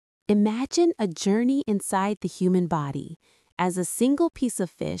Imagine a journey inside the human body as a single piece of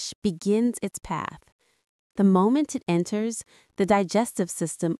fish begins its path. The moment it enters, the digestive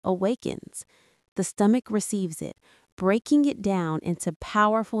system awakens. The stomach receives it, breaking it down into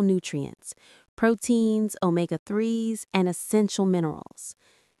powerful nutrients, proteins, omega-3s, and essential minerals.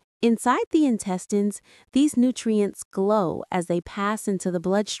 Inside the intestines, these nutrients glow as they pass into the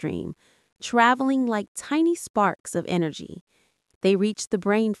bloodstream, traveling like tiny sparks of energy. They reach the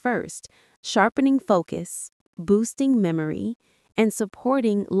brain first, sharpening focus, boosting memory, and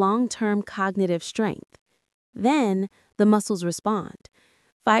supporting long-term cognitive strength. Then, the muscles respond.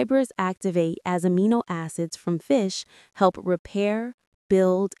 Fibers activate as amino acids from fish help repair,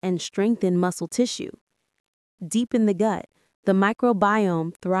 build, and strengthen muscle tissue. Deep in the gut, the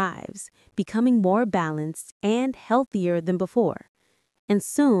microbiome thrives, becoming more balanced and healthier than before. And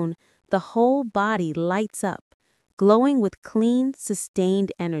soon, the whole body lights up, glowing with clean,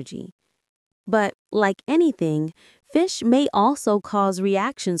 sustained energy. But like anything, fish may also cause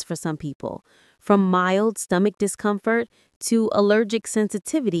reactions for some people, from mild stomach discomfort to allergic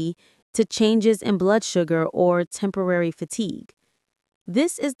sensitivity to changes in blood sugar or temporary fatigue.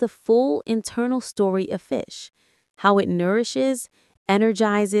 This is the full internal story of fish, how it nourishes,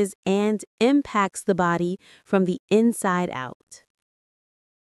 energizes, and impacts the body from the inside out.